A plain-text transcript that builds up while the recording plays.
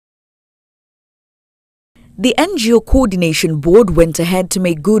The NGO Coordination Board went ahead to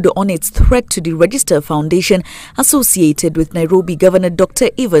make good on its threat to the Kidero Foundation associated with Nairobi Governor Dr.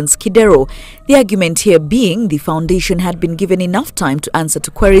 Evans Kidero. The argument here being the foundation had been given enough time to answer to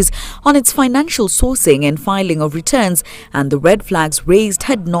queries on its financial sourcing and filing of returns, and the red flags raised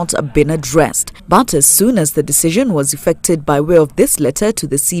had not been addressed. But as soon as the decision was effected by way of this letter to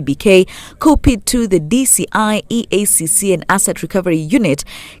the CBK, copied to the DCI, EACC and Asset Recovery Unit,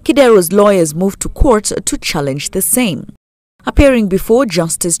 Kidero's lawyers moved to court to challenge the same. Appearing before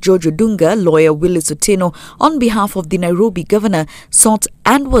Justice George Odunga, lawyer Willis Otieno, on behalf of the Nairobi governor, sought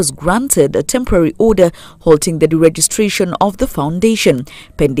and was granted a temporary order halting the deregistration of the foundation,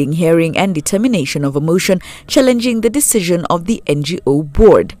 pending hearing and determination of a motion challenging the decision of the NGO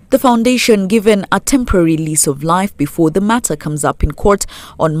board. The foundation given a temporary lease of life before the matter comes up in court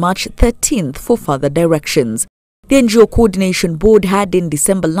on March 13th for further directions. The NGO Coordination Board had in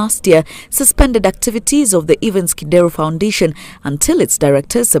December last year suspended activities of the Evans Kidero Foundation until its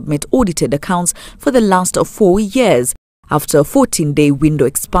directors submit audited accounts for the last 4 years. After a 14-day window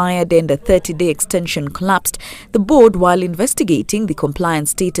expired and a 30-day extension collapsed, the board, while investigating the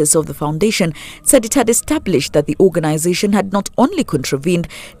compliance status of the foundation, said it had established that the organization had not only contravened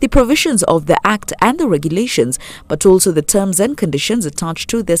the provisions of the Act and the regulations, but also the terms and conditions attached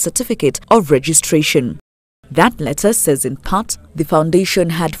to their certificate of registration. That letter says in part, the foundation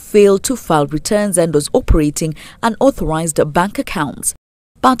had failed to file returns and was operating unauthorized bank accounts.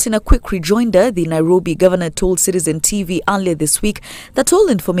 But in a quick rejoinder, the Nairobi governor told Citizen TV earlier this week that all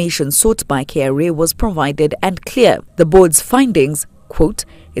information sought by KRA was provided and clear. The board's findings, quote,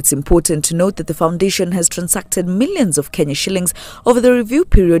 "It's important to note that the foundation has transacted millions of Kenya shillings over the review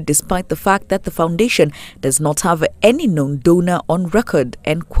period despite the fact that the foundation does not have any known donor on record,"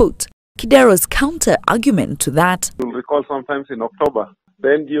 end quote. Kidero's counter-argument to that. You'll recall sometimes in October, the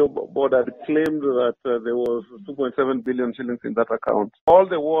NGO board had claimed that there was 2.7 billion shillings in that account. All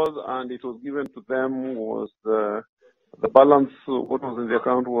there was, and it was given to them, was the balance. What was in the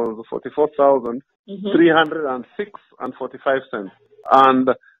account was 44,306 and 45 cents. And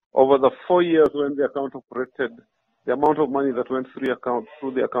over the 4 years when the account operated, the amount of money that went through the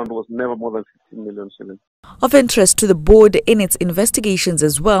account was never more than 15 million shillings. Of interest to the board in its investigations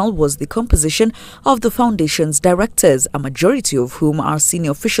as well was the composition of the foundation's directors, a majority of whom are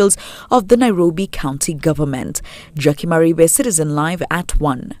senior officials of the Nairobi County government. Jackie Maribe, Citizen Live at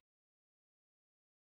 1.